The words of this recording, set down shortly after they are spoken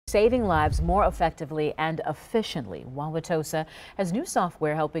Saving lives more effectively and efficiently. Wauwatosa has new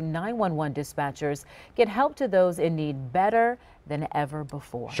software helping 911 dispatchers get help to those in need better than ever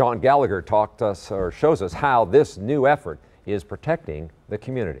before. Sean Gallagher shows us how this new effort is protecting the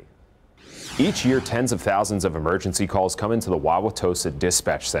community. Each year, tens of thousands of emergency calls come into the Wauwatosa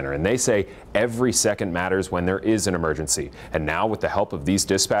Dispatch Center, and they say every second matters when there is an emergency. And now, with the help of these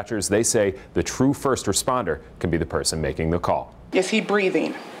dispatchers, they say the true first responder can be the person making the call. Is he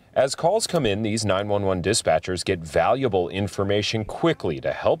breathing? As calls come in, these 911 dispatchers get valuable information quickly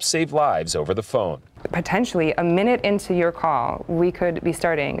to help save lives over the phone. Potentially a minute into your call, we could be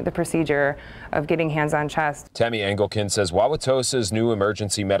starting the procedure of getting hands on chest. Tammy Engelkin says Wauwatosa's new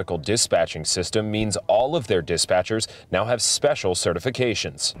emergency medical dispatching system means all of their dispatchers now have special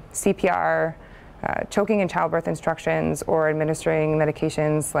certifications. CPR, choking and childbirth instructions, or administering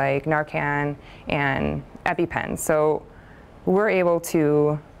medications like Narcan and EpiPen. So we're able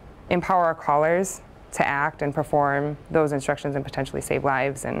to empower our callers to act and perform those instructions and potentially save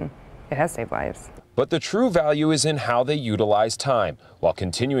lives, and it has saved lives. But the true value is in how they utilize time. While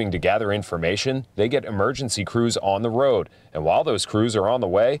continuing to gather information, they get emergency crews on the road. And while those crews are on the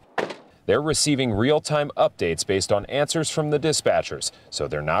way, they're receiving real-time updates based on answers from the dispatchers, so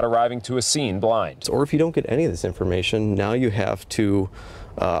they're not arriving to a scene blind. Or if you don't get any of this information, now you have to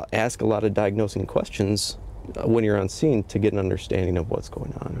ask a lot of diagnosing questions when you're on scene to get an understanding of what's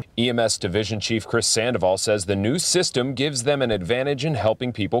going on. EMS Division Chief Chris Sandoval says the new system gives them an advantage in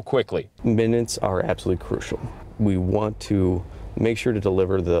helping people quickly. Minutes are absolutely crucial. We want to make sure to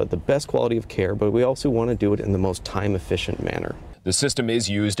deliver the best quality of care, but we also want to do it in the most time-efficient manner. The system is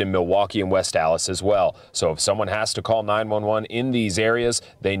used in Milwaukee and West Allis as well, so if someone has to call 911 in these areas,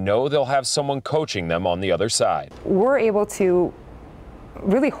 they know they'll have someone coaching them on the other side. We're able to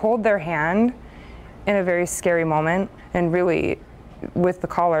really hold their hand in a very scary moment, and really, with the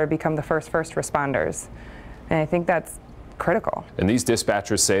caller, become the first responders. And I think that's critical. And these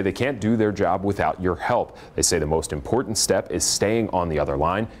dispatchers say they can't do their job without your help. They say the most important step is staying on the other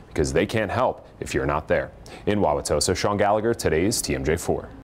line because they can't help if you're not there. In Wauwatosa, Sean Gallagher, today's TMJ4.